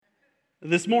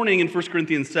This morning in 1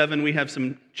 Corinthians 7, we have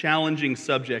some challenging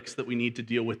subjects that we need to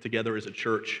deal with together as a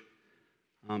church.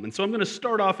 And so I'm going to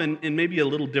start off in maybe a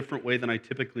little different way than I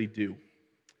typically do.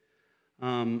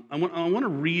 I want to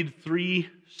read three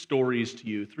stories to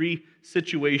you, three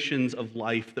situations of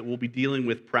life that we'll be dealing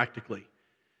with practically.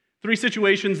 Three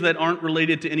situations that aren't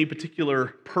related to any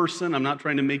particular person. I'm not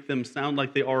trying to make them sound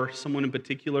like they are someone in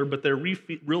particular, but they're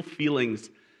real feelings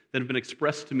that have been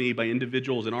expressed to me by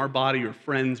individuals in our body or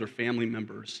friends or family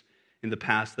members in the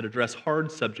past that address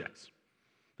hard subjects.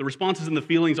 The responses and the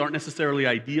feelings aren't necessarily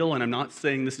ideal, and I'm not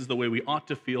saying this is the way we ought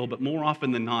to feel, but more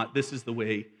often than not, this is the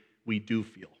way we do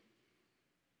feel.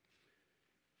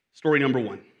 Story number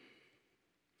one.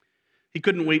 He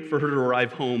couldn't wait for her to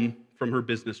arrive home from her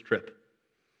business trip.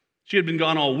 She had been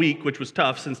gone all week, which was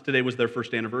tough since today was their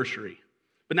first anniversary.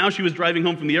 But now she was driving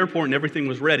home from the airport and everything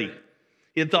was ready.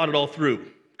 He had thought it all through.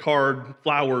 Card,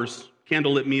 flowers,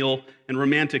 candlelit meal, and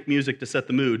romantic music to set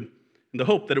the mood, in the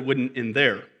hope that it wouldn't end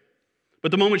there.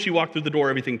 But the moment she walked through the door,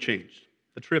 everything changed.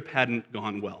 The trip hadn't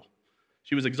gone well.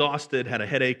 She was exhausted, had a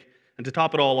headache, and to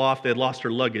top it all off, they had lost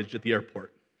her luggage at the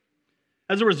airport.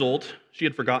 As a result, she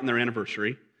had forgotten their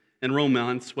anniversary, and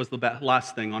romance was the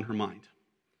last thing on her mind.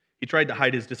 He tried to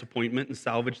hide his disappointment and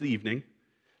salvage the evening,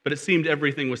 but it seemed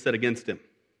everything was set against him.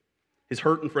 His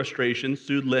hurt and frustration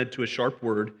soon led to a sharp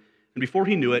word, and before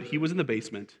he knew it, he was in the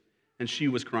basement, and she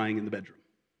was crying in the bedroom.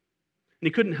 And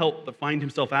he couldn't help but find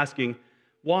himself asking,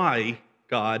 "Why,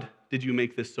 God, did you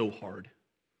make this so hard?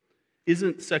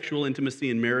 Isn't sexual intimacy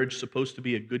in marriage supposed to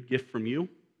be a good gift from you?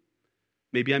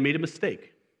 Maybe I made a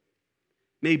mistake.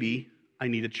 Maybe I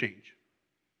need a change."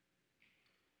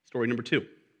 Story number two.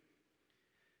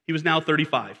 He was now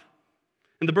 35,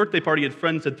 and the birthday party his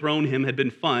friends had thrown him had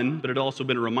been fun, but it had also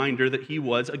been a reminder that he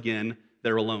was, again,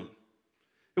 there alone.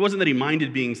 It wasn't that he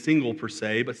minded being single per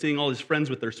se, but seeing all his friends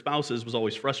with their spouses was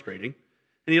always frustrating,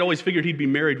 and he'd always figured he'd be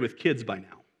married with kids by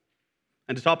now.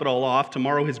 And to top it all off,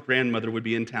 tomorrow his grandmother would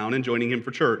be in town and joining him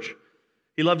for church.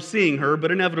 He loved seeing her,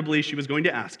 but inevitably she was going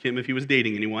to ask him if he was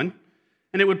dating anyone,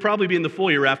 and it would probably be in the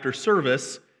foyer after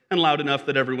service and loud enough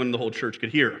that everyone in the whole church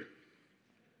could hear.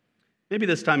 Maybe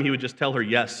this time he would just tell her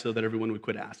yes so that everyone would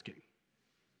quit asking.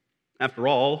 After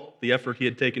all, the effort he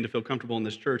had taken to feel comfortable in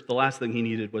this church, the last thing he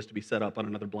needed was to be set up on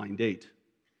another blind date.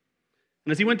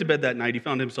 And as he went to bed that night, he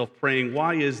found himself praying,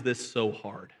 "Why is this so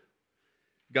hard?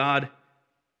 God,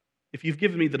 if you've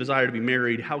given me the desire to be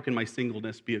married, how can my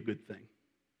singleness be a good thing?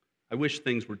 I wish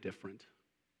things were different."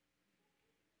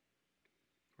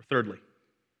 Or thirdly,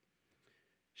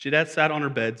 she had sat on her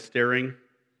bed staring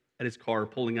at his car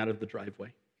pulling out of the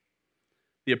driveway.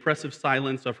 The oppressive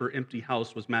silence of her empty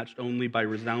house was matched only by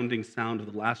resounding sound of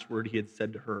the last word he had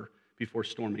said to her before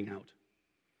storming out.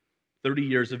 30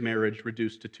 years of marriage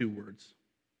reduced to 2 words: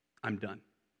 "I'm done."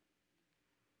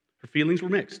 Her feelings were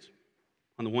mixed.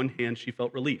 On the one hand, she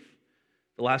felt relief.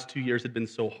 The last 2 years had been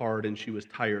so hard and she was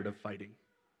tired of fighting.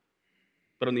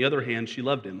 But on the other hand, she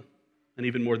loved him. And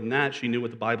even more than that, she knew what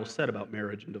the Bible said about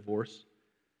marriage and divorce.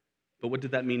 But what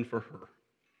did that mean for her?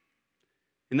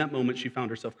 In that moment, she found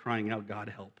herself crying out, "God,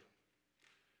 help.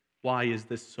 Why is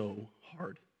this so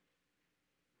hard?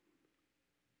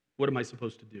 What am I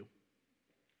supposed to do?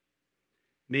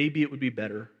 Maybe it would be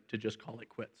better to just call it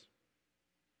quits."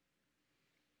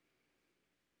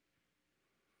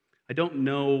 I don't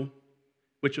know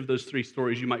which of those three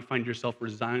stories you might find yourself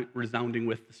resounding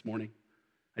with this morning.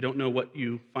 I don't know what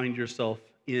you find yourself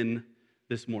in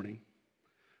this morning.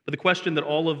 But the question that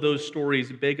all of those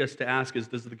stories beg us to ask is,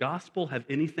 does the gospel have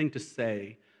anything to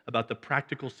say about the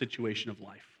practical situation of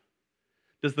life?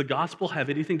 Does the gospel have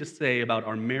anything to say about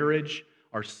our marriage,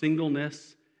 our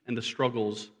singleness, and the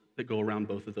struggles that go around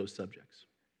both of those subjects?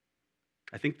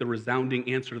 I think the resounding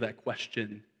answer to that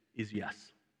question is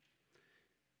yes.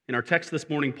 In our text this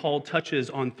morning, Paul touches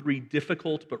on 3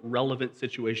 difficult but relevant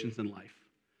situations in life: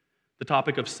 the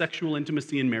topic of sexual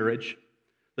intimacy in marriage,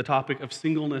 the topic of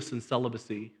singleness and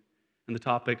celibacy, and the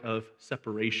topic of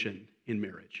separation in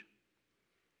marriage.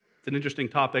 It's an interesting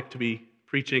topic to be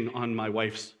preaching on my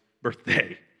wife's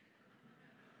birthday.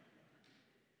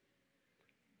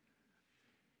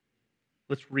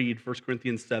 Let's read 1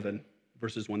 Corinthians 7,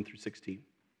 verses 1 through 16.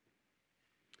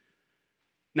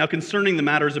 "Now concerning the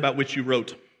matters about which you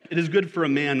wrote, it is good for a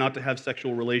man not to have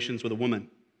sexual relations with a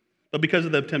woman. But because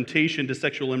of the temptation to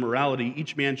sexual immorality,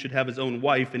 each man should have his own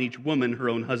wife, and each woman her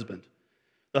own husband.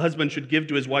 The husband should give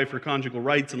to his wife her conjugal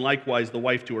rights, and likewise the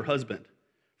wife to her husband.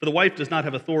 For the wife does not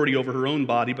have authority over her own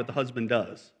body, but the husband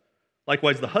does.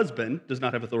 Likewise the husband does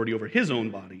not have authority over his own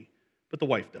body, but the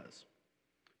wife does.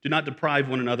 Do not deprive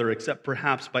one another, except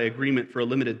perhaps by agreement for a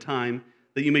limited time,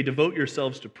 that you may devote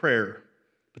yourselves to prayer.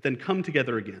 but then come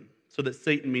together again, so that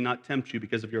Satan may not tempt you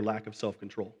because of your lack of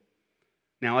self-control.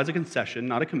 Now, as a concession,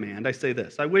 not a command, I say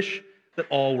this: I wish that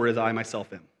all were as I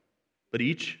myself am, but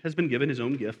each has been given his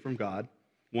own gift from God,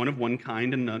 one of one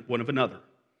kind and one of another.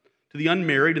 To the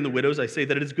unmarried and the widows, I say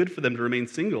that it is good for them to remain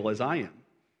single as I am.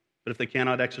 But if they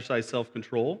cannot exercise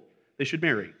self-control, they should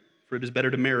marry, for it is better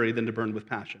to marry than to burn with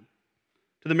passion.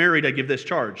 To the married I give this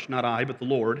charge, not I, but the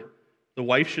Lord: the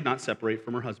wife should not separate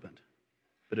from her husband.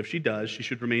 But if she does, she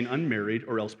should remain unmarried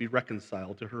or else be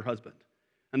reconciled to her husband.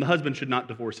 And the husband should not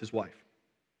divorce his wife.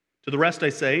 To the rest I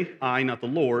say, I, not the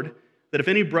Lord, that if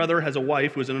any brother has a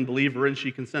wife who is an unbeliever and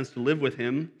she consents to live with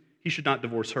him, he should not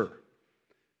divorce her.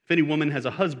 If any woman has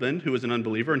a husband who is an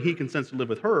unbeliever and he consents to live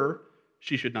with her,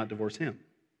 she should not divorce him.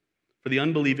 For the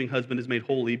unbelieving husband is made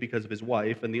holy because of his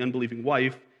wife, and the unbelieving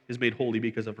wife is made holy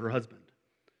because of her husband.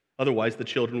 Otherwise the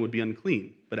children would be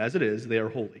unclean, but as it is, they are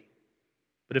holy.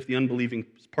 But if the unbelieving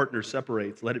partner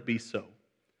separates, let it be so.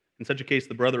 In such a case,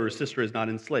 the brother or sister is not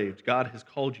enslaved. God has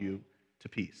called you to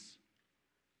peace.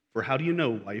 For how do you know,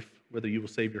 wife, whether you will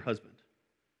save your husband?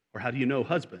 Or how do you know,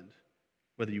 husband,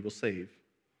 whether you will save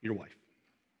your wife?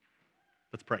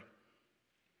 Let's pray.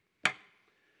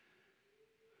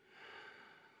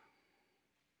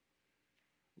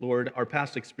 Lord, our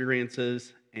past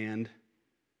experiences and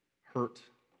hurt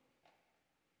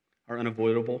are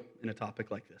unavoidable in a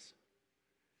topic like this.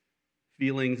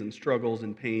 Feelings and struggles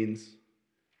and pains,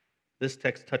 this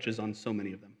text touches on so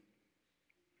many of them.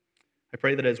 I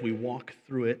pray that as we walk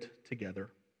through it together,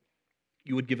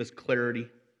 you would give us clarity,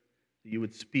 that you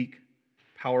would speak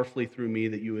powerfully through me,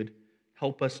 that you would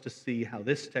help us to see how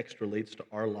this text relates to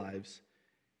our lives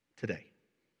today.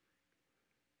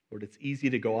 Lord, it's easy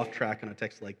to go off track on a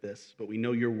text like this, but we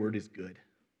know your word is good.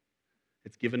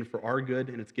 It's given for our good,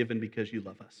 and it's given because you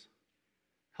love us.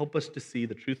 Help us to see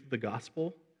the truth of the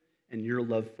gospel and your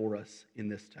love for us in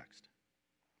this text.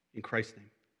 In Christ's name,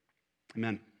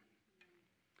 amen.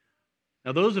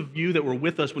 Now, those of you that were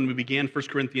with us when we began 1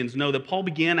 Corinthians know that Paul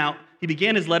began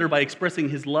his letter by expressing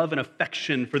his love and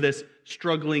affection for this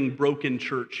struggling, broken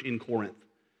church in Corinth.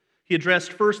 He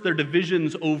addressed first their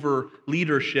divisions over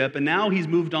leadership, and now he's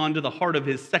moved on to the heart of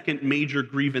his second major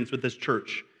grievance with this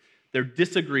church, their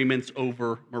disagreements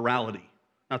over morality,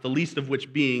 not the least of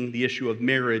which being the issue of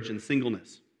marriage and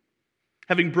singleness.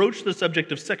 Having broached the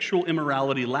subject of sexual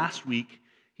immorality last week,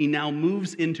 he now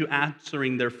moves into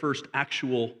answering their first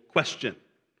actual question: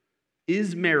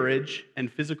 is marriage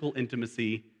and physical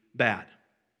intimacy bad?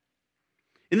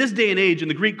 In this day and age, in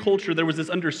the Greek culture, there was this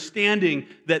understanding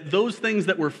that those things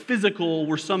that were physical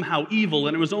were somehow evil,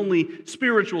 and it was only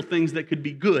spiritual things that could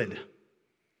be good.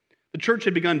 The church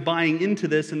had begun buying into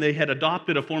this, and they had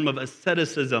adopted a form of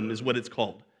asceticism, is what it's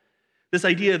called. This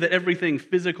idea that everything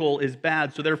physical is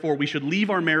bad, so therefore we should leave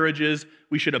our marriages,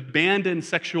 we should abandon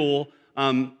sexual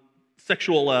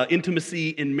intimacy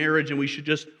in marriage, and we should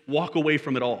just walk away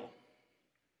from it all.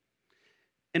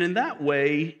 And in that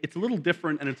way, it's a little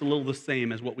different and it's a little the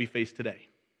same as what we face today.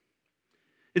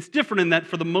 It's different in that,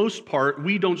 for the most part,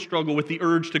 we don't struggle with the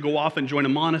urge to go off and join a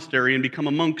monastery and become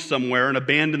a monk somewhere and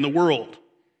abandon the world,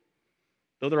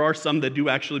 though there are some that do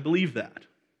actually believe that.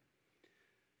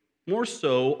 More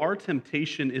so, our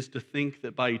temptation is to think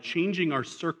that by changing our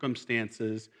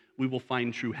circumstances, we will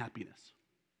find true happiness.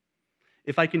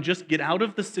 If I can just get out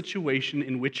of the situation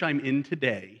in which I'm in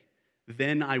today,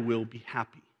 then I will be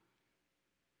happy.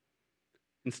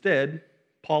 Instead,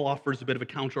 Paul offers a bit of a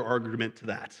counter-argument to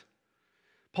that.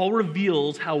 Paul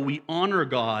reveals how we honor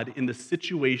God in the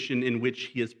situation in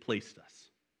which he has placed us.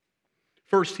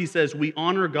 First, he says we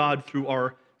honor God through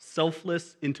our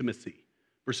selfless intimacy,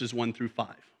 verses 1 through 5.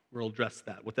 We'll address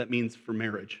that, what that means for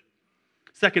marriage.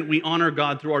 Second, we honor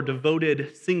God through our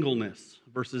devoted singleness,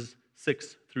 verses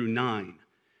 6 through 9.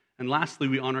 And lastly,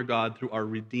 we honor God through our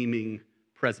redeeming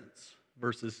presence,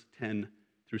 verses 10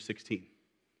 through 16.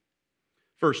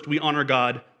 First, we honor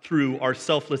God through our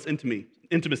selfless intimacy.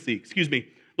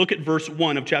 Look at verse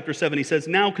 1 of chapter 7. He says,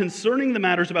 "Now concerning the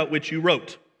matters about which you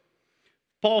wrote."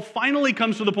 Paul finally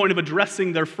comes to the point of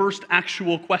addressing their first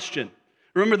actual question.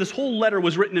 Remember, this whole letter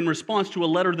was written in response to a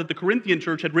letter that the Corinthian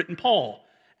church had written Paul,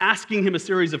 asking him a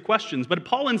series of questions. But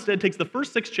Paul instead takes the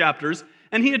first 6 chapters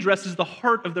and he addresses the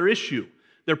heart of their issue,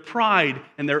 their pride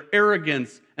and their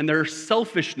arrogance and their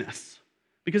selfishness.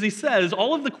 Because he says,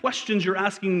 all of the questions you're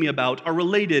asking me about are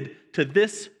related to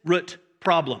this root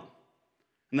problem.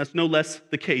 And that's no less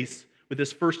the case with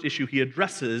this first issue he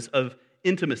addresses of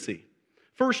intimacy.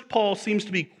 First, Paul seems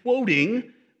to be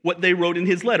quoting what they wrote in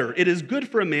his letter. It is good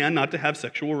for a man not to have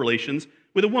sexual relations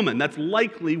with a woman. That's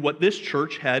likely what this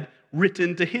church had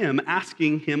written to him,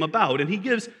 asking him about. And he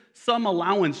gives some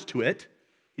allowance to it.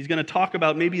 He's going to talk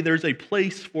about maybe there's a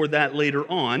place for that later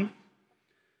on.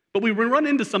 But when we run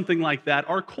into something like that,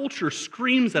 our culture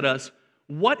screams at us,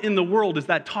 what in the world is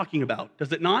that talking about?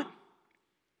 Does it not?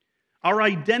 Our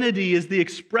identity is the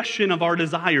expression of our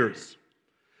desires.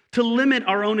 To limit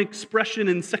our own expression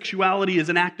in sexuality is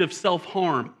an act of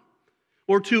self-harm.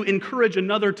 Or to encourage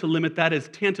another to limit that is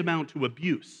tantamount to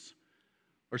abuse.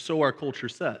 Or so our culture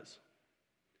says.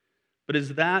 But is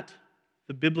that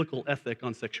the biblical ethic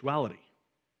on sexuality?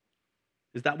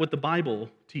 Is that what the Bible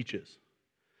teaches?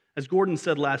 As Gordon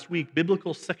said last week,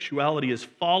 biblical sexuality is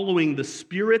following the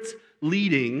Spirit's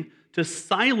leading to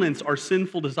silence our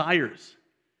sinful desires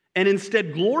and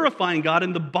instead glorifying God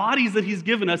in the bodies that He's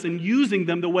given us and using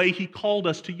them the way He called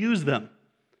us to use them.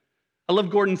 I love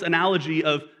Gordon's analogy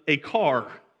of a car.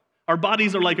 Our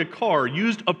bodies are like a car.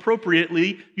 Used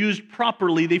appropriately, used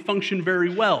properly, they function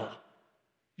very well.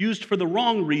 Used for the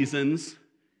wrong reasons,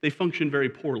 they function very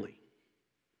poorly.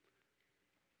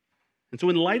 And so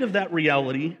in light of that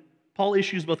reality, Paul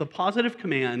issues both a positive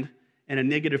command and a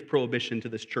negative prohibition to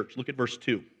this church. Look at verse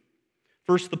 2.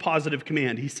 First, the positive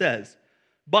command. He says,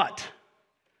 "But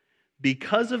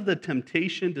because of the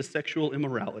temptation to sexual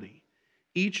immorality,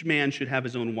 each man should have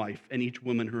his own wife and each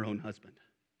woman her own husband."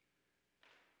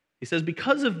 He says,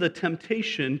 because of the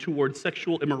temptation towards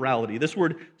sexual immorality. This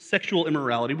word sexual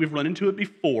immorality, we've run into it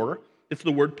before. It's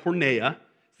the word porneia.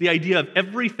 It's the idea of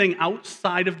everything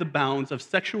outside of the bounds of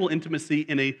sexual intimacy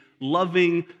in a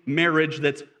loving marriage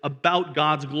that's about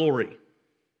God's glory.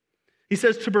 He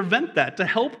says to prevent that, to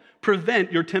help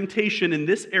prevent your temptation in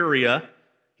this area,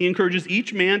 he encourages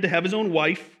each man to have his own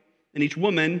wife and each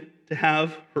woman to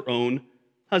have her own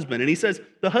husband. And he says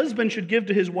the husband should give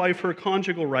to his wife her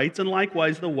conjugal rights and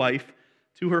likewise the wife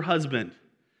to her husband.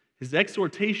 His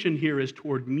exhortation here is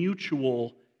toward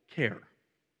mutual care.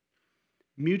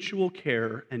 Mutual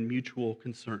care and mutual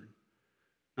concern.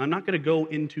 Now, I'm not going to go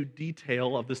into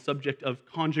detail of the subject of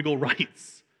conjugal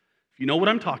rights. If you know what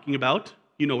I'm talking about,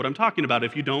 you know what I'm talking about.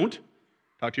 If you don't,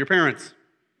 talk to your parents.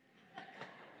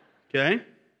 Okay?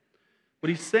 What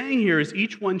he's saying here is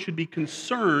each one should be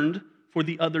concerned for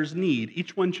the other's need.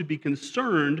 Each one should be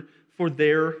concerned for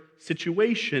their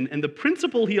situation. And the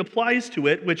principle he applies to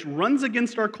it, which runs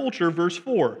against our culture, verse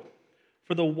 4,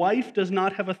 "For the wife does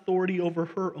not have authority over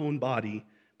her own body,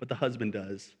 but the husband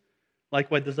does.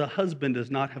 Likewise, the husband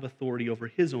does not have authority over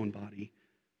his own body,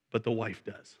 but the wife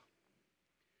does."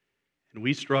 And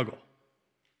we struggle.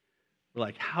 We're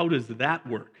like, how does that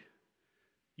work?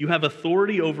 You have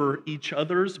authority over each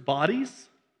other's bodies?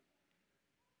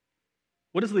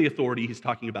 What is the authority he's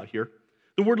talking about here?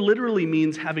 The word literally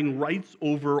means having rights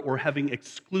over or having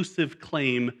exclusive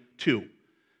claim to.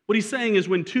 What he's saying is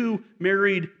when two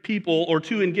married people or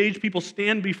two engaged people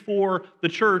stand before the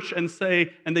church and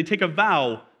say, and they take a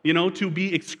vow, to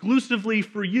be exclusively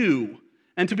for you,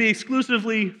 and to be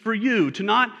exclusively for you, to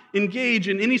not engage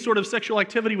in any sort of sexual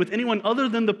activity with anyone other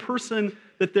than the person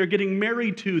that they're getting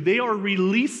married to, they are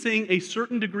releasing a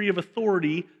certain degree of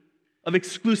authority, of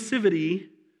exclusivity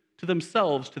to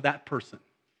themselves, to that person.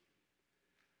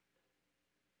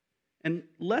 And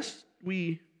lest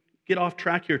we get off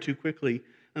track here too quickly,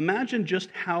 imagine just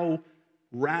how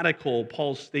radical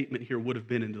Paul's statement here would have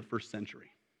been in the first century.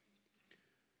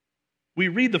 We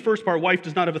read the first part, wife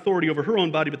does not have authority over her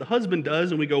own body, but the husband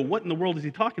does, and we go, what in the world is he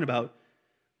talking about?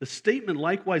 The statement,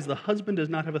 likewise, the husband does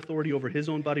not have authority over his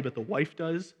own body, but the wife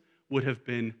does, would have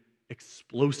been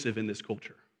explosive in this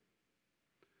culture.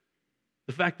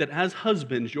 The fact that as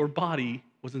husbands, your body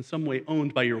was in some way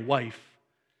owned by your wife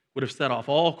would have set off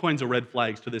all kinds of red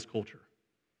flags to this culture.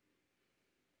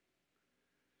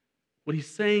 What he's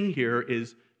saying here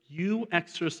is you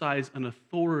exercise an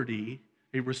authority,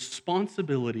 a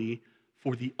responsibility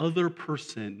for the other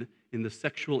person in the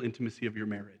sexual intimacy of your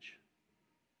marriage.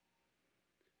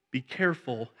 Be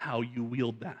careful how you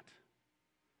wield that.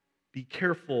 Be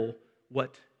careful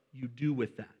what you do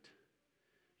with that.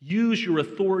 Use your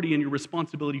authority and your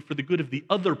responsibility for the good of the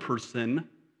other person,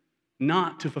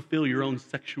 not to fulfill your own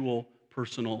sexual,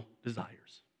 personal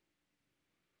desires.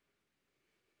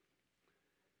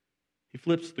 He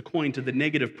flips the coin to the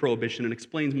negative prohibition and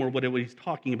explains more what he's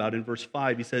talking about in verse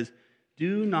 5. He says,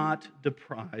 do not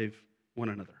deprive one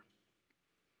another.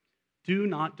 Do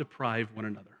not deprive one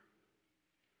another.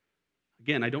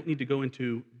 Again, I don't need to go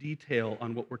into detail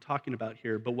on what we're talking about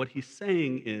here, but what he's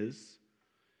saying is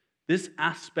this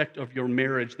aspect of your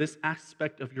marriage, this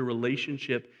aspect of your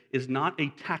relationship is not a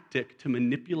tactic to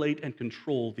manipulate and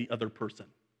control the other person.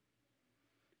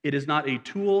 It is not a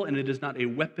tool and it is not a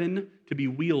weapon to be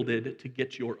wielded to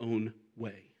get your own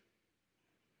way.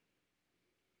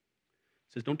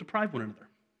 It says, don't deprive one another.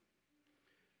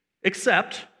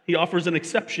 Except, he offers an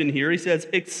exception here. He says,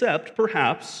 except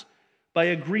perhaps by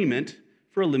agreement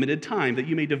for a limited time, that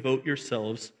you may devote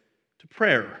yourselves to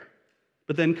prayer,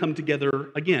 but then come together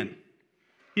again.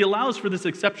 He allows for this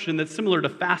exception that's similar to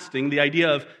fasting, the idea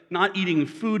of not eating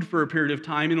food for a period of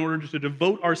time in order to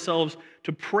devote ourselves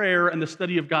to prayer and the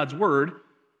study of God's word.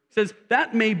 He says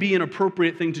that may be an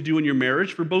appropriate thing to do in your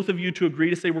marriage, for both of you to agree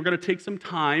to say, we're going to take some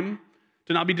time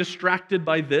to not be distracted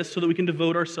by this so that we can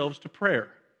devote ourselves to prayer.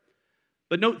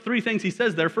 But note three things he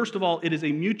says there. First of all, it is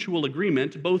a mutual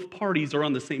agreement. Both parties are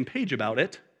on the same page about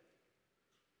it.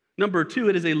 Number two,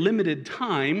 it is a limited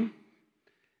time.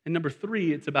 And number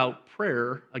three, it's about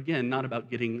prayer, again, not about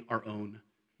getting our own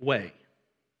way.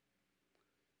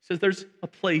 He says there's a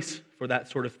place for that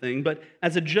sort of thing, but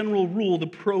as a general rule, the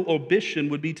prohibition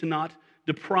would be to not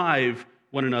deprive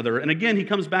one another. And again, he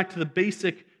comes back to the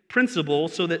basic principle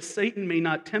so that Satan may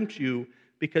not tempt you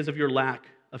because of your lack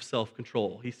of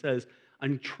self-control. He says,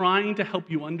 I'm trying to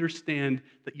help you understand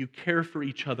that you care for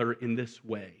each other in this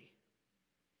way.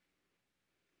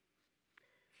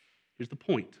 Here's the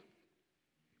point.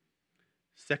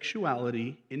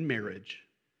 Sexuality in marriage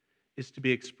is to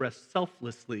be expressed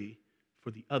selflessly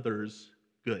for the other's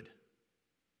good.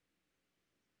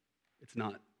 It's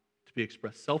not to be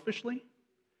expressed selfishly,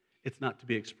 it's not to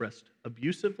be expressed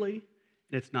abusively,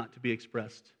 and it's not to be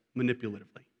expressed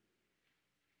manipulatively.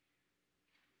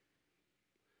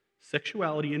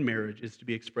 Sexuality in marriage is to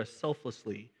be expressed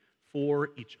selflessly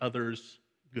for each other's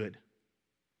good.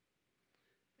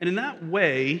 And in that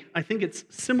way, I think it's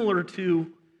similar to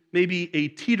maybe a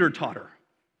teeter-totter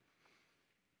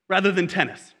rather than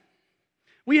tennis.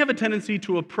 We have a tendency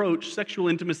to approach sexual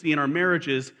intimacy in our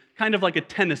marriages kind of like a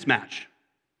tennis match,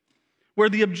 where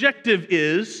the objective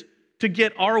is to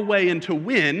get our way and to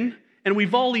win, and we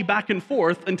volley back and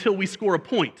forth until we score a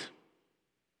point.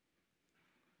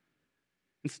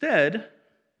 Instead,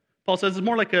 Paul says it's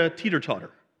more like a teeter-totter.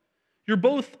 You're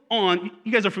both on,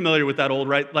 you guys are familiar with that old,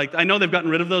 right? Like, I know they've gotten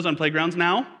rid of those on playgrounds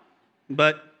now,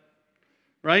 but,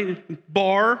 right?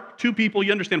 Bar, two people,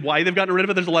 you understand why they've gotten rid of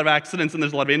it. There's a lot of accidents and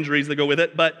there's a lot of injuries that go with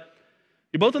it, but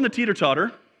you're both on the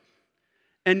teeter-totter,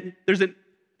 and there's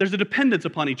a dependence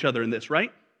upon each other in this,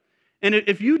 right? And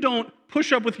if you don't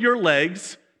push up with your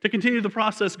legs to continue the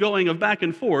process going of back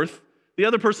and forth, the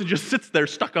other person just sits there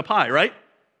stuck up high, right?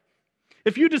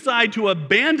 If you decide to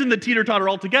abandon the teeter-totter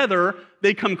altogether,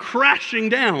 they come crashing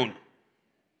down,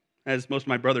 as most of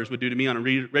my brothers would do to me on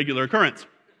a regular occurrence.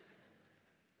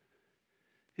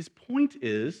 His point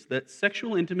is that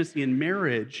sexual intimacy in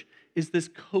marriage is this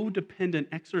codependent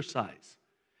exercise.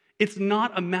 It's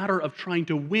not a matter of trying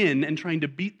to win and trying to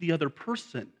beat the other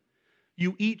person.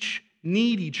 You each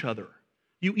need each other.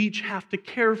 You each have to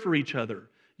care for each other.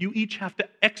 You each have to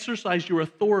exercise your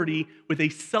authority with a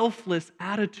selfless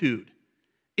attitude.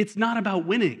 It's not about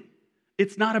winning.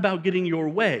 It's not about getting your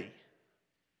way.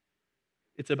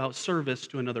 It's about service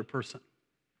to another person.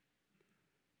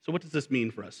 So what does this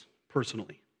mean for us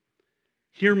personally?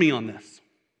 Hear me on this.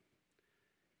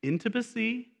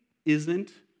 Intimacy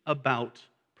isn't about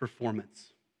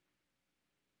performance.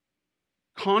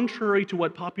 Contrary to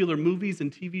what popular movies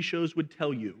and TV shows would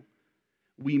tell you,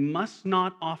 we must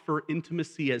not offer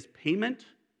intimacy as payment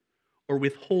or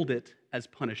withhold it as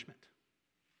punishment.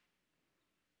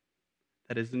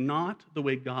 That is not the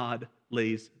way God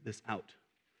lays this out.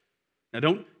 Now,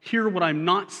 don't hear what I'm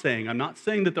not saying. I'm not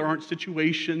saying that there aren't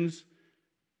situations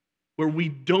where we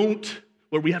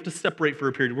have to separate for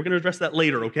a period. We're going to address that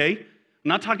later, okay? I'm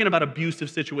not talking about abusive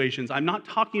situations. I'm not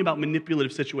talking about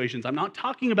manipulative situations. I'm not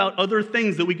talking about other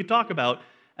things that we could talk about.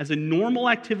 As a normal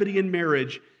activity in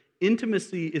marriage,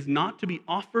 intimacy is not to be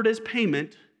offered as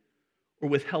payment or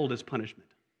withheld as punishment.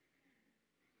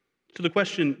 So the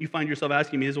question you find yourself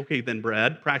asking me is, okay, then,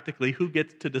 Brad, practically, who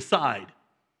gets to decide?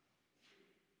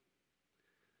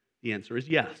 The answer is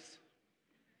yes.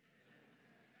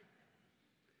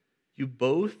 You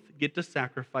both get to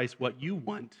sacrifice what you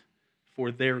want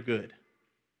for their good.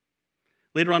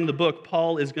 Later on in the book,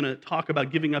 Paul is going to talk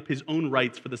about giving up his own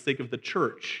rights for the sake of the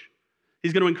church.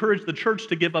 He's going to encourage the church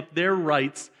to give up their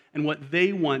rights and what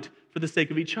they want for the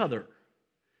sake of each other.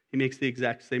 He makes the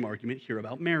exact same argument here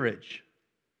about marriage.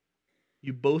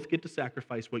 You both get to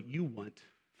sacrifice what you want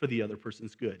for the other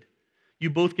person's good. You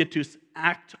both get to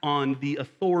act on the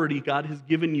authority God has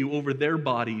given you over their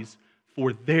bodies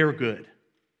for their good,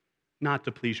 not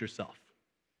to please yourself.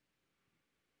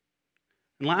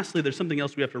 And lastly, there's something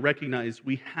else we have to recognize.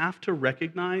 We have to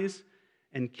recognize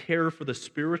and care for the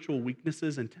spiritual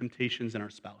weaknesses and temptations in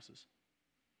our spouses.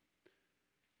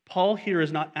 Paul here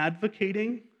is not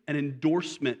advocating an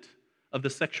endorsement of the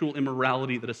sexual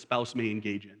immorality that a spouse may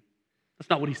engage in. That's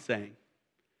not what he's saying.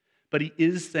 But he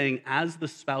is saying, as the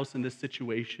spouse in this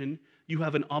situation, you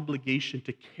have an obligation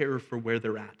to care for where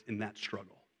they're at in that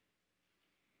struggle.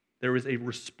 There is a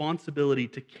responsibility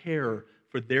to care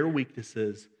for their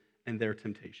weaknesses and their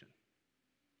temptation.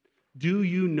 Do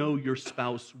you know your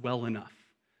spouse well enough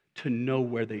to know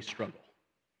where they struggle?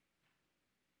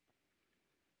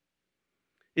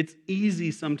 It's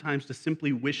easy sometimes to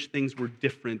simply wish things were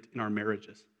different in our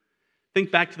marriages.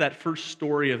 Think back to that first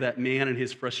story of that man and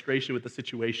his frustration with the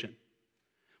situation.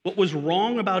 What was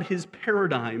wrong about his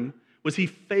paradigm was he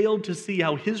failed to see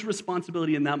how his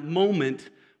responsibility in that moment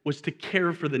was to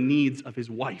care for the needs of his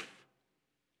wife.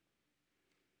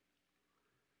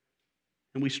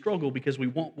 And we struggle because we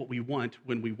want what we want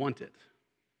when we want it.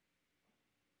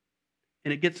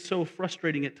 And it gets so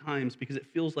frustrating at times because it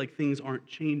feels like things aren't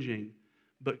changing.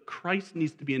 But Christ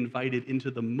needs to be invited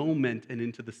into the moment and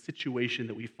into the situation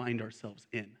that we find ourselves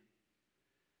in.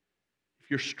 If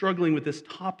you're struggling with this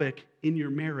topic in your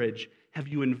marriage, have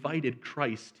you invited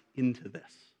Christ into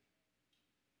this?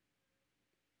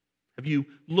 Have you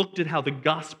looked at how the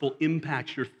gospel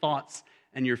impacts your thoughts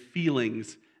and your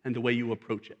feelings and the way you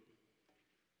approach it?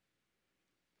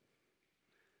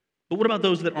 But what about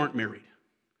those that aren't married?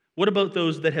 What about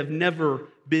those that have never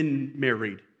been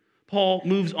married? Paul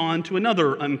moves on to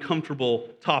another uncomfortable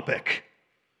topic,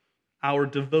 our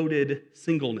devoted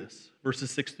singleness,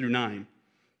 verses 6 through 9.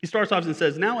 He starts off and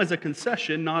says, now as a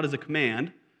concession, not as a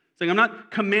command, saying, I'm not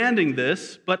commanding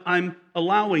this, but I'm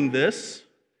allowing this.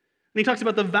 And he talks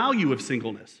about the value of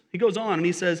singleness. He goes on and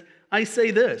he says, I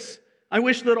say this, I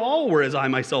wish that all were as I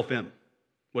myself am.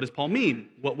 What does Paul mean?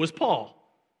 What was Paul?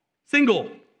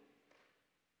 Single.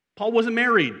 Paul wasn't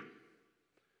married.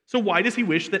 So why does he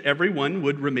wish that everyone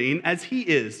would remain as he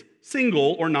is,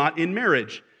 single or not in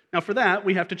marriage? Now for that,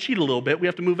 we have to cheat a little bit. We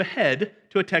have to move ahead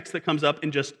to a text that comes up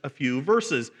in just a few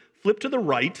verses. Flip to the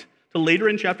right to later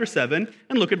in chapter 7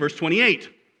 and look at verse 28.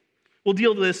 We'll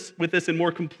deal with this in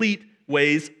more complete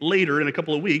ways later in a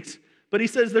couple of weeks, but he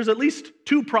says there's at least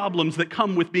two problems that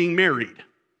come with being married.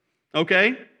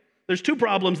 Okay? There's two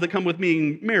problems that come with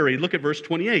being married. Look at verse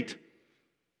 28.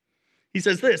 He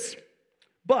says this,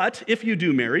 but if you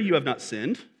do marry, you have not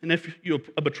sinned, and if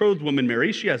a betrothed woman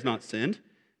marries, she has not sinned.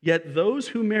 Yet those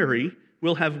who marry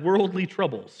will have worldly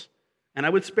troubles, and I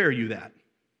would spare you that.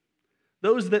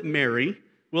 Those that marry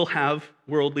will have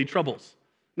worldly troubles.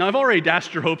 Now, I've already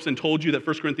dashed your hopes and told you that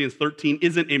 1 Corinthians 13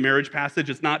 isn't a marriage passage.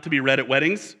 It's not to be read at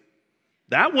weddings.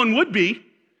 That one would be.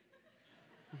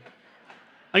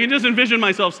 I can just envision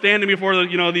myself standing before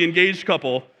the engaged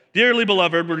couple. Dearly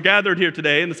beloved, we're gathered here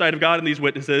today in the sight of God and these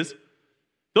witnesses.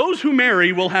 Those who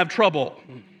marry will have trouble.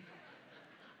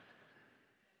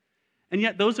 And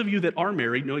yet, those of you that are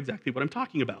married know exactly what I'm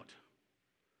talking about.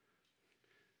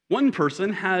 One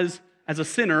person as a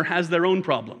sinner, has their own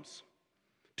problems.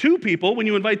 Two people, when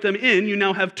you invite them in, you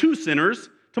now have two sinners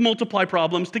to multiply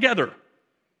problems together.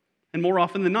 And more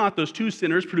often than not, those two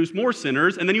sinners produce more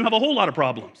sinners, and then you have a whole lot of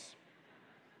problems.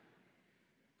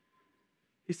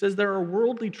 He says there are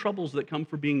worldly troubles that come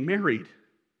for being married.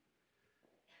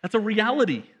 That's a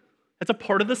reality. That's a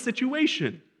part of the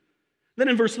situation. Then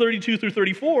in verse 32 through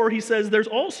 34, he says there's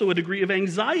also a degree of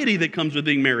anxiety that comes with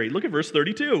being married. Look at verse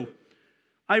 32.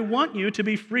 I want you to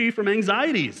be free from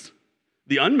anxieties.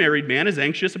 The unmarried man is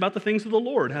anxious about the things of the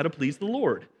Lord, how to please the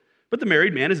Lord. But the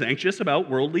married man is anxious about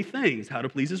worldly things, how to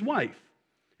please his wife.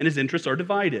 And his interests are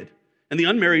divided. And the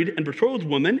unmarried and betrothed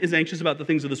woman is anxious about the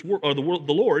things of this world, or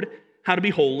the Lord, how to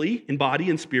be holy in body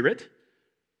and spirit.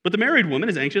 But the married woman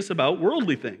is anxious about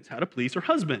worldly things, how to please her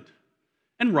husband.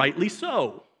 And rightly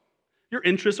so. Your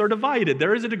interests are divided.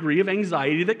 There is a degree of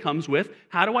anxiety that comes with,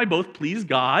 how do I both please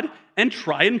God and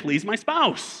try and please my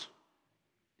spouse?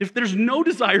 If there's no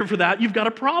desire for that, you've got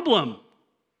a problem.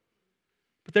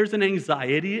 But there's an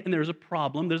anxiety and there's a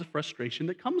problem, there's a frustration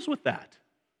that comes with that.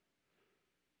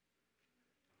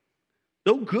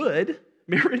 Though good,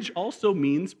 marriage also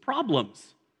means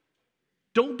problems.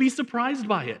 Don't be surprised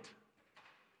by it.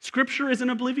 Scripture isn't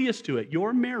oblivious to it.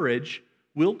 Your marriage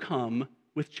will come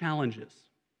with challenges.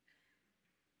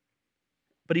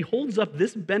 But he holds up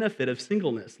this benefit of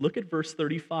singleness. Look at verse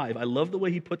 35. I love the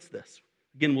way he puts this.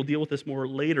 Again, we'll deal with this more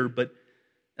later, but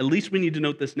at least we need to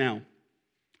note this now.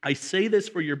 I say this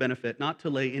for your benefit, not to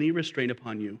lay any restraint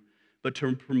upon you, but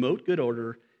to promote good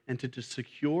order and to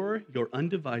secure your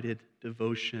undivided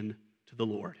devotion to the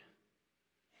Lord.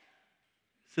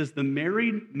 It says the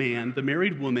married man, the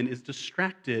married woman is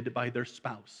distracted by their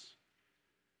spouse.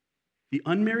 The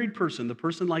unmarried person, the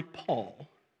person like Paul,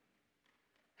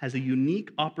 has a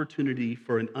unique opportunity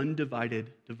for an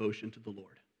undivided devotion to the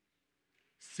Lord.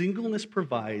 Singleness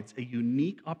provides a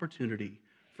unique opportunity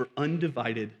for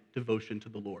undivided devotion to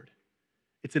the Lord.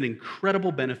 It's an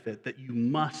incredible benefit that you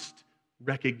must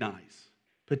recognize,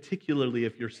 particularly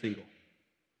if you're single.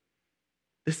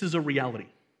 This is a reality.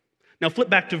 Now flip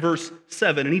back to verse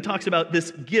 7, and he talks about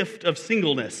this gift of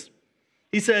singleness.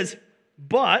 He says,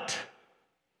 but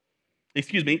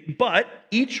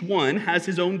each one has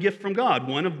his own gift from God,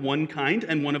 one of one kind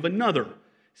and one of another. He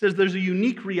says there's a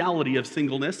unique reality of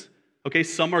singleness. Okay,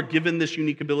 some are given this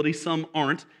unique ability, some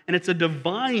aren't. And it's a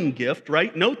divine gift,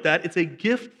 right? Note that it's a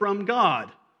gift from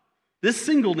God. This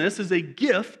singleness is a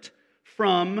gift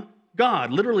from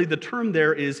God. Literally, the term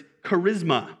there is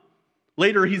charisma.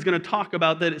 Later, he's going to talk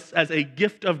about that as a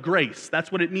gift of grace.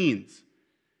 That's what it means.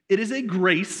 It is a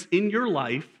grace in your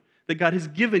life that God has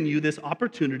given you this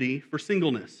opportunity for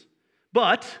singleness.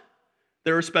 But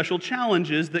there are special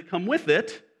challenges that come with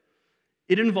it.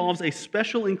 It involves a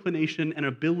special inclination and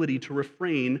ability to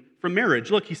refrain from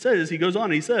marriage. Look, he goes on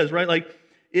and he says, right, like,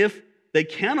 if they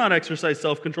cannot exercise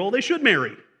self-control, they should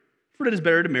marry. For it is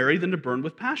better to marry than to burn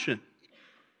with passion.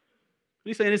 What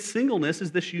he's saying is singleness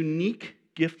is this unique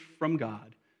gift from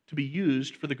God to be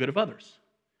used for the good of others.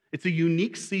 It's a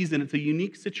unique season, it's a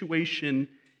unique situation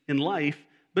in life,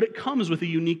 but it comes with a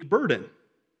unique burden,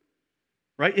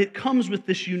 right? It comes with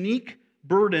this unique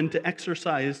burden to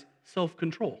exercise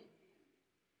self-control.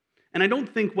 And I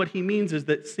don't think what he means is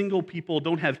that single people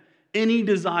don't have any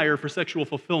desire for sexual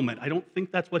fulfillment. I don't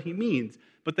think that's what he means,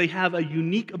 but they have a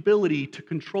unique ability to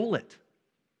control it.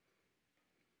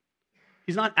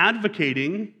 He's not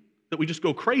advocating that we just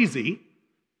go crazy.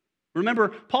 Remember,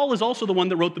 Paul is also the one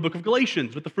that wrote the book of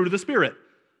Galatians with the fruit of the Spirit.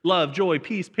 Love, joy,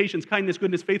 peace, patience, kindness,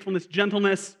 goodness, faithfulness,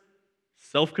 gentleness,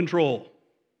 self-control.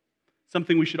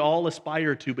 Something we should all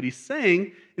aspire to. But he's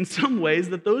saying, in some ways,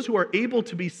 that those who are able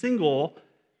to be single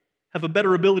have a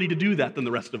better ability to do that than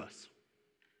the rest of us.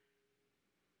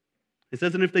 It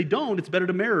says, and if they don't, it's better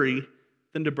to marry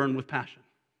than to burn with passion.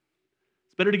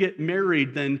 It's better to get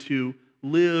married than to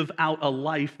live out a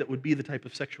life that would be the type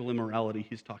of sexual immorality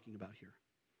he's talking about here.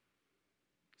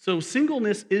 So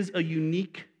singleness is a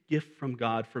unique gift from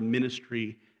God for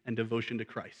ministry and devotion to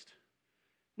Christ.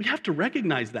 We have to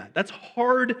recognize that. That's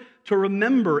hard to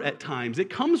remember at times. It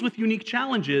comes with unique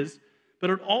challenges, but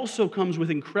it also comes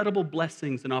with incredible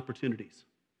blessings and opportunities.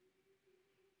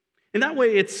 In that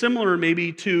way, it's similar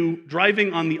maybe to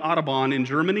driving on the Autobahn in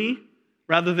Germany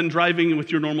rather than driving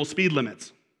with your normal speed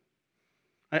limits.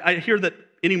 I hear that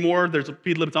anymore there's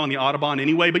speed limits on the Autobahn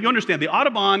anyway, but you understand the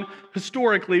Autobahn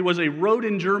historically was a road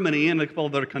in Germany and a couple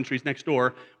of other countries next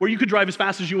door where you could drive as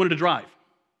fast as you wanted to drive.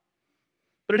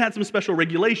 But it had some special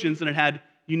regulations and it had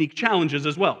unique challenges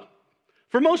as well.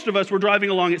 For most of us, we're driving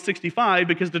along at 65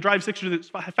 because to drive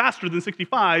faster than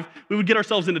 65, we would get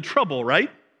ourselves into trouble,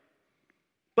 right?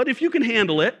 But if you can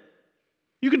handle it,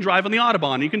 you can drive on the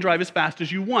Autobahn. You can drive as fast as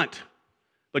you want.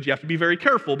 But you have to be very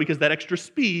careful because that extra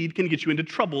speed can get you into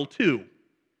trouble too.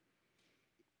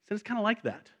 So it's kind of like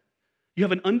that. You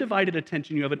have an undivided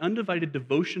attention, you have an undivided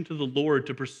devotion to the Lord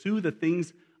to pursue the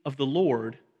things of the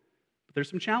Lord, but there's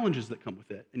some challenges that come with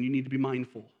it, and you need to be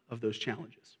mindful of those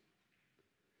challenges.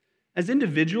 As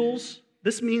individuals,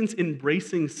 this means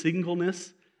embracing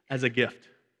singleness as a gift.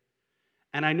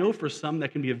 And I know for some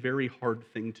that can be a very hard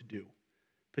thing to do,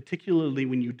 particularly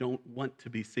when you don't want to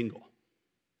be single.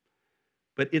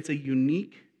 But it's a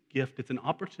unique gift. It's an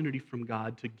opportunity from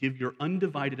God to give your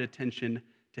undivided attention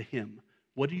to Him.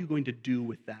 What are you going to do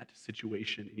with that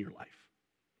situation in your life?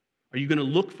 Are you going to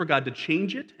look for God to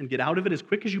change it and get out of it as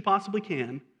quick as you possibly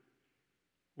can?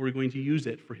 Or are you going to use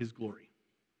it for His glory?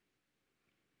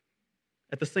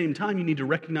 At the same time, you need to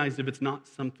recognize if it's not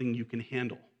something you can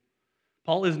handle.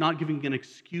 Paul is not giving an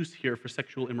excuse here for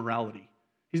sexual immorality.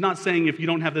 He's not saying if you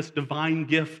don't have this divine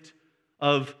gift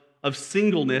of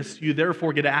singleness, you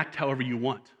therefore get to act however you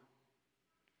want.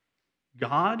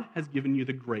 God has given you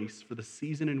the grace for the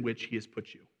season in which He has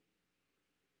put you.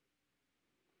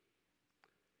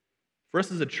 For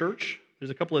us as a church, there's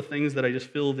a couple of things that I just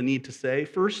feel the need to say.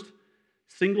 First,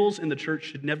 singles in the church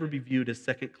should never be viewed as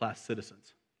second-class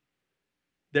citizens.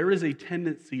 There is a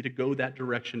tendency to go that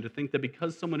direction, to think that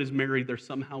because someone is married, they're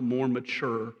somehow more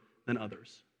mature than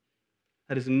others.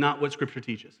 That is not what Scripture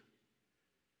teaches.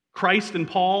 Christ and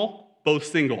Paul, both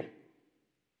single.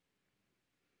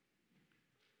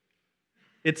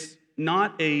 It's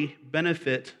not a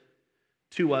benefit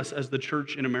to us as the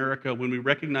church in America when we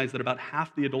recognize that about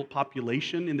half the adult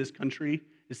population in this country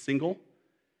is single,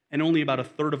 and only about a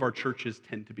third of our churches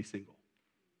tend to be single.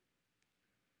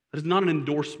 That is not an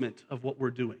endorsement of what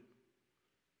we're doing.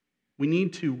 We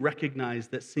need to recognize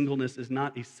that singleness is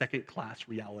not a second-class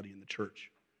reality in the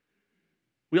church.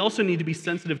 We also need to be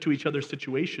sensitive to each other's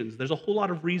situations. There's a whole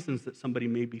lot of reasons that somebody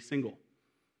may be single.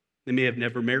 They may have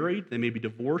never married, they may be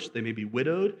divorced, they may be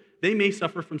widowed, they may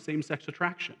suffer from same-sex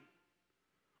attraction.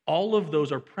 All of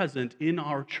those are present in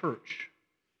our church.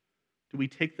 Do we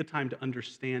take the time to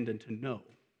understand and to know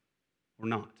or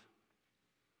not?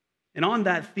 And on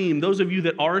that theme, those of you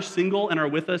that are single and are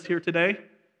with us here today,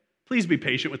 please be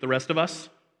patient with the rest of us.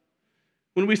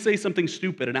 When we say something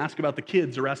stupid and ask about the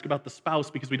kids or ask about the spouse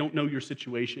because we don't know your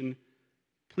situation,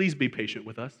 please be patient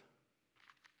with us.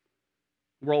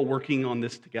 We're all working on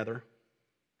this together.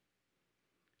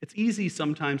 It's easy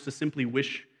sometimes to simply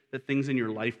wish that things in your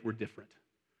life were different.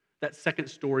 That second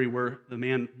story where the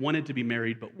man wanted to be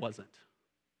married but wasn't.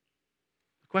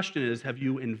 The question is, have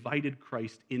you invited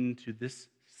Christ into this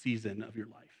season of your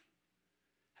life?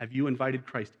 Have you invited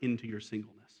Christ into your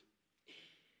singleness?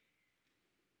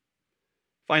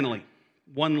 Finally,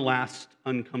 one last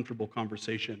uncomfortable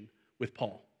conversation with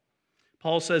Paul.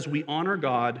 Paul says we honor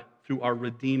God through our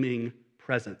redeeming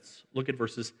presence. Look at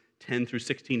verses 10 through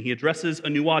 16. He addresses a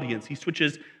new audience. He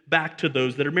switches back to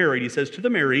those that are married. He says, to the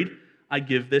married, I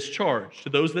give this charge. To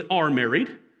those that are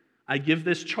married, I give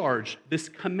this charge, this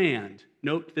command.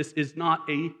 Note, this is not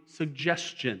a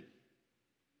suggestion.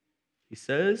 He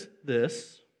says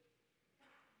this,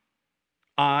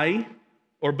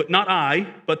 not I,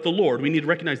 but the Lord. We need to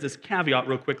recognize this caveat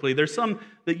real quickly. There's some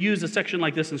that use a section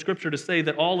like this in Scripture to say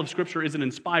that all of Scripture isn't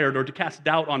inspired or to cast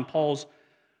doubt on Paul's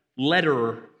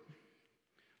letter.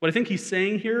 What I think he's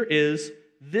saying here is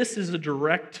this is a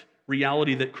direct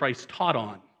reality that Christ taught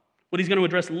on. What he's going to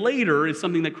address later is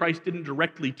something that Christ didn't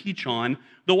directly teach on,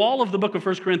 though all of the book of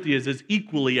 1 Corinthians is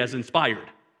equally as inspired.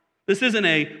 This isn't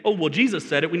Jesus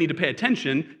said it, we need to pay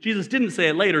attention. Jesus didn't say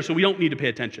it later, so we don't need to pay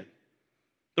attention.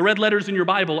 The red letters in your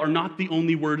Bible are not the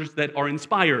only words that are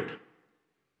inspired.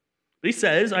 But he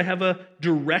says, I have a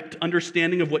direct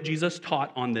understanding of what Jesus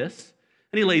taught on this,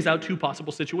 and he lays out two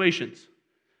possible situations.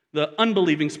 The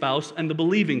unbelieving spouse and the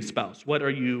believing spouse. What are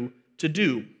you to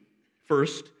do?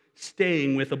 First,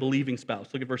 staying with a believing spouse.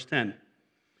 Look at verse 10.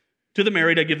 To the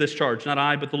married I give this charge, not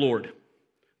I, but the Lord.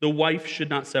 The wife should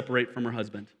not separate from her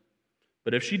husband.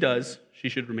 But if she does, she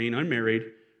should remain unmarried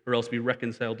or else be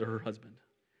reconciled to her husband.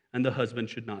 And the husband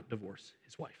should not divorce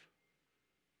his wife.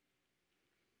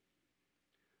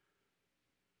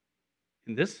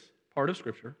 In this part of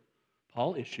Scripture,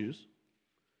 Paul issues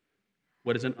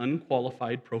what is an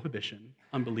unqualified prohibition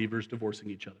on believers divorcing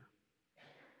each other.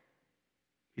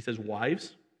 He says,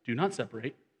 wives, do not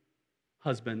separate.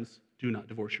 Husbands, do not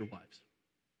divorce your wives.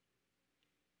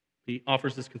 He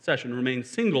offers this concession, remain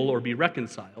single or be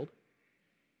reconciled.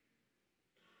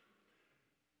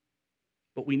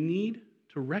 But we need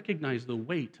to recognize the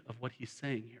weight of what he's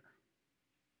saying here.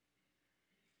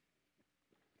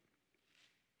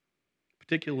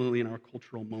 Particularly in our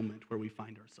cultural moment where we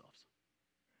find ourselves.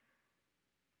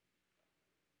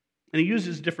 And he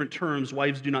uses different terms.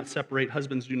 Wives do not separate,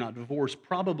 husbands do not divorce,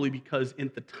 probably because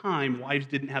at the time, wives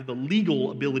didn't have the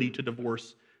legal ability to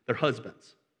divorce their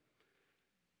husbands.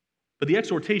 But the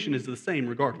exhortation is the same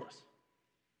regardless.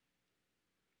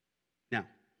 Now,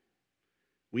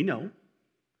 we know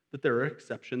that there are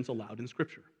exceptions allowed in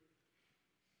Scripture.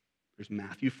 There's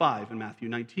Matthew 5 and Matthew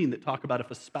 19 that talk about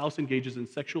if a spouse engages in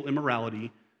sexual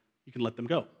immorality, you can let them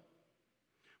go.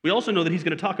 We also know that he's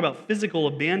going to talk about physical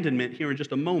abandonment here in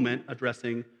just a moment,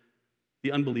 addressing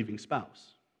the unbelieving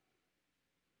spouse.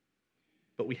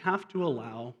 But we have to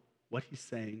allow what he's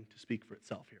saying to speak for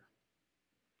itself here.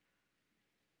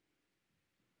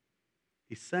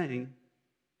 He's saying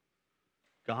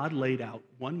God laid out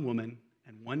one woman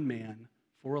and one man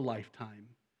for a lifetime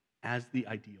as the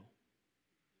ideal.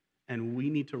 And we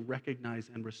need to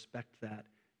recognize and respect that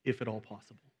if at all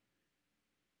possible.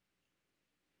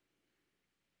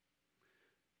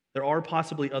 There are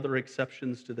possibly other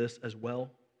exceptions to this as well.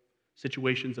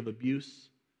 Situations of abuse,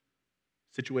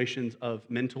 situations of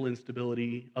mental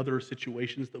instability, other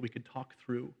situations that we could talk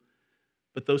through.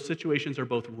 But those situations are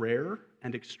both rare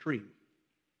and extreme.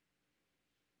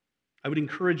 I would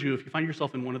encourage you, if you find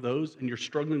yourself in one of those and you're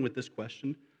struggling with this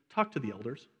question, talk to the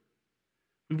elders.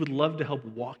 We would love to help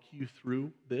walk you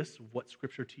through this, what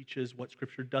Scripture teaches, what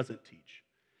Scripture doesn't teach.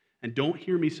 And don't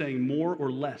hear me saying more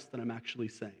or less than I'm actually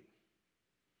saying.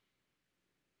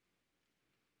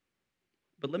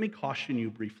 But let me caution you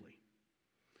briefly.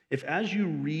 If as you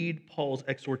read Paul's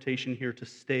exhortation here to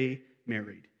stay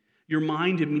married, your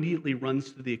mind immediately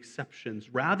runs to the exceptions,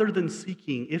 rather than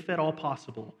seeking, if at all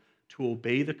possible, to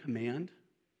obey the command,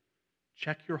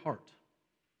 check your heart.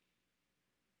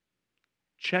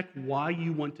 Check why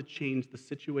you want to change the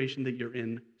situation that you're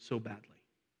in so badly.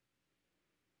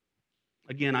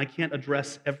 Again, I can't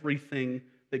address everything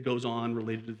that goes on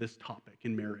related to this topic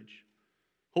in marriage.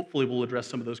 Hopefully, we'll address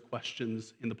some of those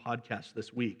questions in the podcast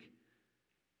this week.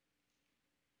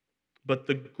 But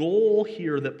the goal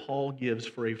here that Paul gives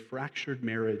for a fractured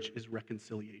marriage is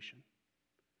reconciliation.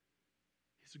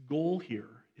 His goal here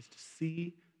is to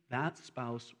see that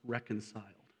spouse reconciled.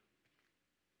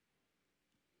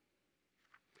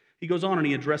 He goes on and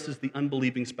he addresses the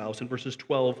unbelieving spouse in verses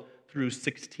 12 through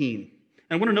 16. And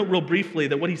I want to note real briefly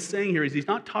that what he's saying here is he's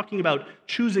not talking about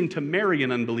choosing to marry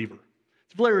an unbeliever.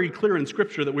 It's very clear in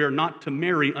Scripture that we are not to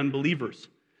marry unbelievers.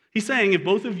 He's saying if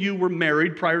both of you were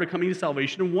married prior to coming to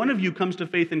salvation and one of you comes to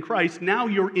faith in Christ, now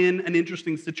you're in an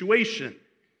interesting situation.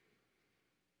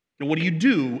 Now, what do you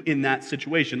do in that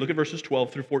situation? Look at verses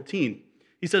 12 through 14.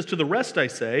 He says, "To the rest I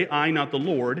say, I, not the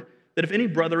Lord, that if any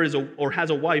brother or has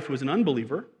a wife who is an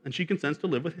unbeliever, and she consents to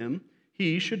live with him,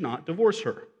 he should not divorce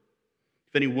her.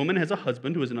 If any woman has a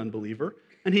husband who is an unbeliever,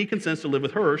 and he consents to live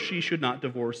with her, she should not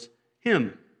divorce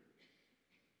him.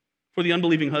 For the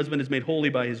unbelieving husband is made holy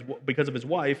because of his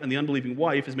wife, and the unbelieving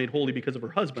wife is made holy because of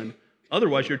her husband.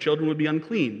 Otherwise your children would be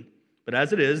unclean. But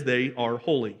as it is, they are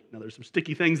holy." Now there's some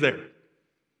sticky things there.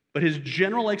 But his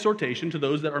general exhortation to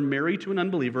those that are married to an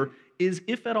unbeliever is,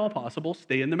 if at all possible,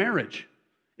 stay in the marriage.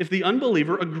 If the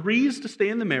unbeliever agrees to stay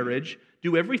in the marriage,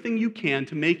 do everything you can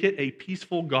to make it a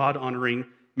peaceful, God-honoring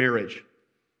marriage.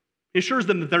 He assures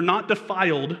them that they're not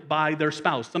defiled by their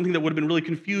spouse, something that would have been really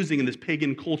confusing in this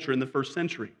pagan culture in the first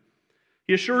century.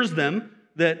 He assures them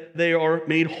that they are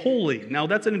made holy. Now,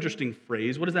 that's an interesting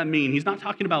phrase. What does that mean? He's not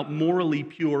talking about morally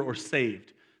pure or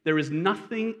saved. There is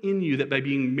nothing in you that by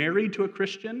being married to a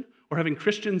Christian or having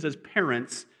Christians as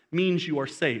parents means you are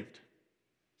saved.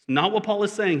 It's not what Paul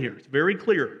is saying here. It's very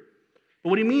clear. But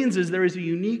what he means is there is a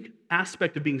unique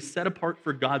aspect of being set apart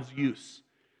for God's use.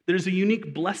 There's a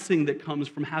unique blessing that comes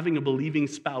from having a believing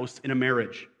spouse in a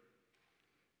marriage.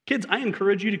 Kids, I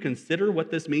encourage you to consider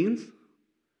what this means.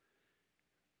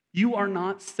 You are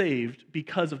not saved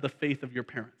because of the faith of your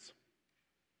parents.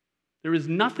 There is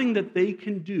nothing that they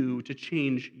can do to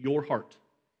change your heart.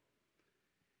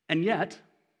 And yet,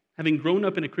 having grown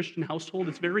up in a Christian household,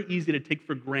 it's very easy to take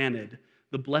for granted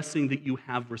the blessing that you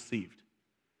have received.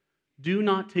 Do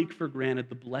not take for granted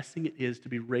the blessing it is to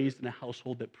be raised in a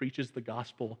household that preaches the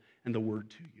gospel and the word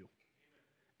to you.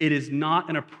 It is not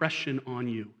an oppression on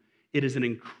you. It is an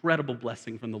incredible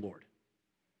blessing from the Lord.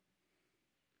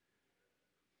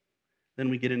 Then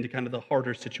we get into kind of the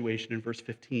harder situation in verse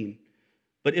 15.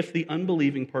 "But if the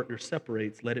unbelieving partner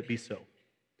separates, let it be so.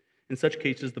 In such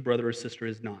cases, the brother or sister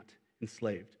is not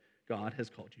enslaved. God has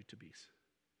called you to peace."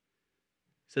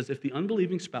 It says, if the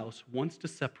unbelieving spouse wants to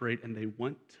separate and they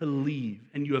want to leave,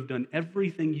 and you have done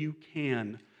everything you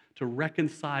can to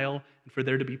reconcile and for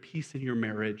there to be peace in your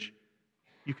marriage,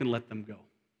 you can let them go.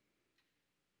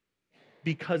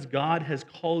 Because God has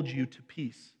called you to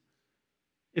peace.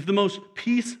 If the most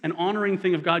peace and honoring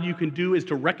thing of God you can do is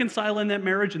to reconcile in that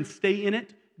marriage and stay in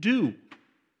it, do.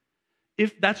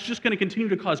 If that's just going to continue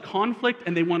to cause conflict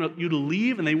and they want you to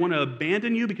leave and they want to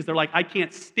abandon you because they're like, I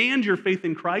can't stand your faith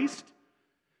in Christ,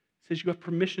 it says you have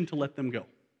permission to let them go.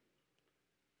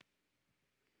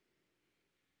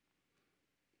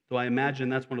 Though I imagine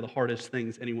that's one of the hardest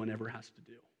things anyone ever has to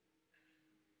do.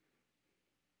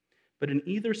 But in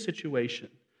either situation,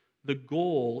 the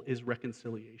goal is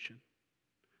reconciliation.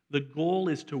 The goal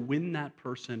is to win that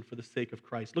person for the sake of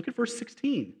Christ. Look at verse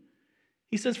 16.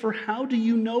 He says, "For how do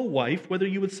you know, wife, whether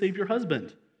you would save your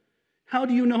husband? How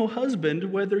do you know,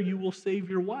 husband, whether you will save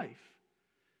your wife?"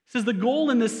 He says the goal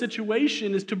in this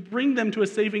situation is to bring them to a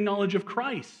saving knowledge of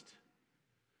Christ,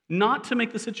 not to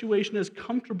make the situation as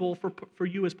comfortable for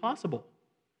you as possible.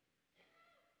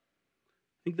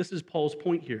 I think this is Paul's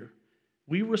point here.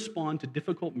 We respond to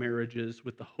difficult marriages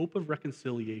with the hope of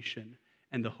reconciliation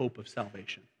and the hope of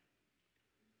salvation.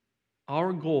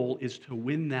 Our goal is to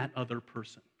win that other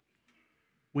person.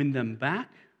 Win them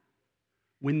back,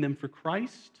 win them for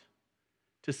Christ,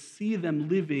 to see them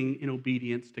living in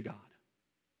obedience to God.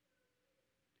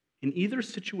 In either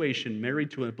situation,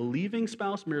 married to a believing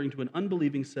spouse, married to an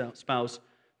unbelieving spouse,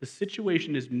 the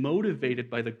situation is motivated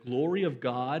by the glory of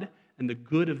God and the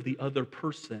good of the other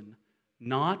person,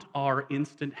 not our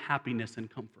instant happiness and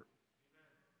comfort.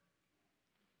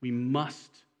 We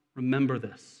must remember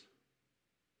this.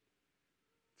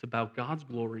 It's about God's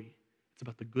glory. It's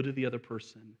about the good of the other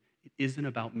person. It isn't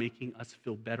about making us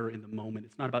feel better in the moment.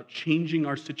 It's not about changing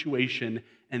our situation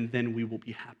and then we will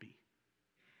be happy.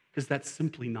 Because that's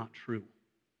simply not true.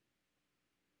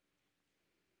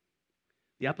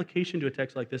 The application to a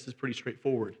text like this is pretty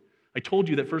straightforward. I told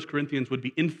you that 1 Corinthians would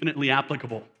be infinitely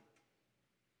applicable.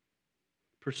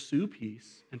 Pursue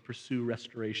peace and pursue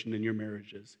restoration in your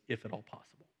marriages, if at all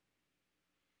possible.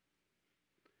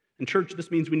 And church, this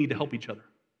means we need to help each other.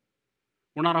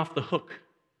 We're not off the hook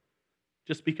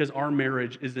just because our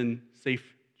marriage is in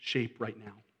safe shape right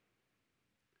now.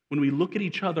 When we look at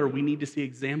each other, we need to see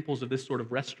examples of this sort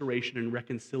of restoration and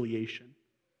reconciliation.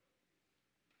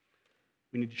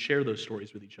 We need to share those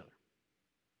stories with each other.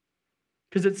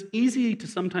 Because it's easy to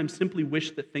sometimes simply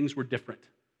wish that things were different.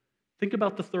 Think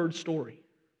about the third story.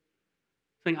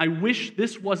 Saying, I wish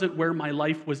this wasn't where my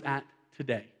life was at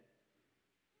today.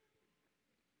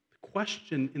 The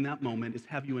question in that moment is,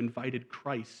 have you invited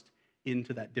Christ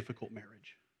into that difficult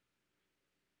marriage?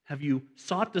 Have you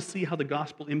sought to see how the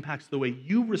gospel impacts the way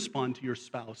you respond to your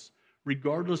spouse,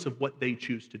 regardless of what they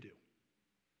choose to do?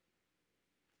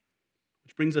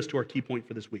 Which brings us to our key point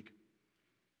for this week.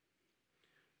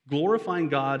 Glorifying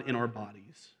God in our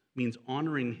bodies means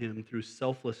honoring Him through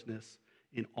selflessness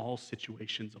in all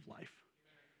situations of life.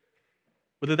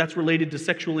 Whether that's related to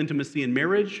sexual intimacy in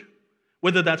marriage,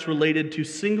 whether that's related to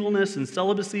singleness and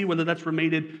celibacy, whether that's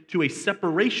related to a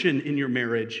separation in your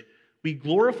marriage, we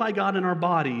glorify God in our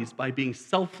bodies by being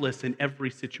selfless in every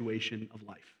situation of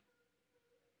life.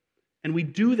 And we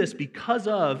do this because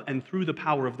of and through the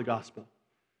power of the gospel,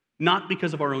 not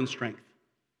because of our own strength.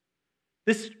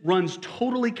 This runs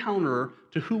totally counter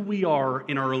to who we are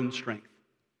in our own strength.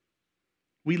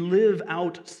 We live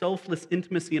out selfless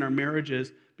intimacy in our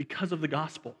marriages because of the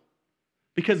gospel.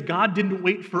 Because God didn't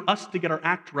wait for us to get our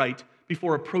act right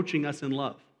before approaching us in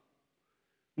love.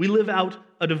 We live out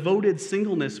a devoted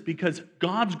singleness because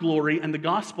God's glory and the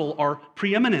gospel are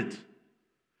preeminent.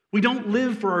 We don't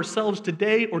live for ourselves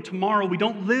today or tomorrow. We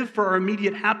don't live for our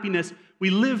immediate happiness. We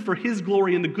live for His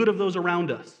glory and the good of those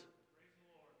around us.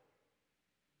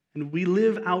 And we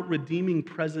live out redeeming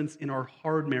presence in our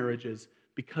hard marriages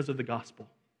because of the gospel.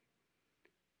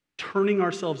 Turning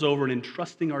ourselves over and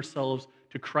entrusting ourselves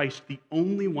to Christ, the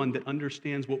only one that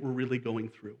understands what we're really going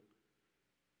through.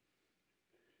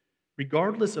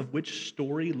 Regardless of which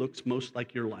story looks most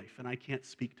like your life, and I can't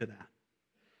speak to that,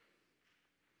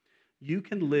 you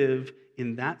can live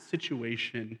in that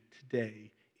situation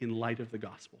today in light of the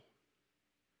gospel.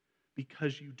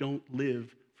 Because you don't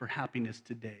live for happiness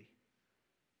today.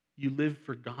 You live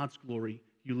for God's glory.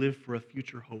 You live for a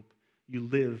future hope. You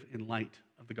live in light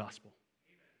of the gospel.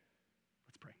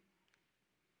 Let's pray.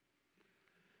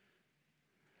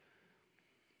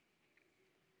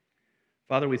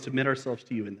 Father, we submit ourselves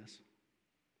to you in this.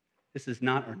 This is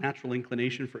not our natural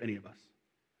inclination for any of us.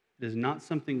 It is not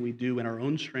something we do in our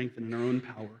own strength and in our own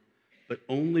power, but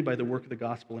only by the work of the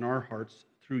gospel in our hearts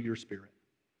through your Spirit.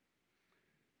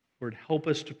 Lord, help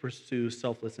us to pursue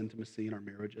selfless intimacy in our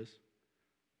marriages.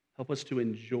 Help us to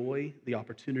enjoy the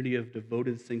opportunity of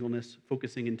devoted singleness,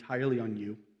 focusing entirely on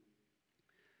you.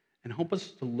 And help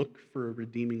us to look for a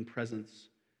redeeming presence,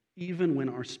 even when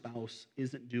our spouse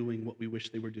isn't doing what we wish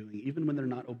they were doing, even when they're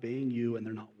not obeying you and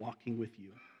they're not walking with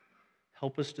you.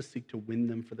 Help us to seek to win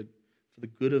them for the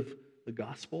good of the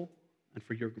gospel and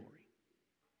for your glory.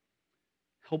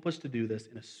 Help us to do this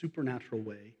in a supernatural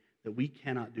way that we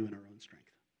cannot do in our own strength.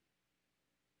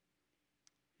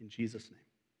 In Jesus' name,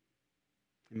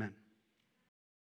 amen.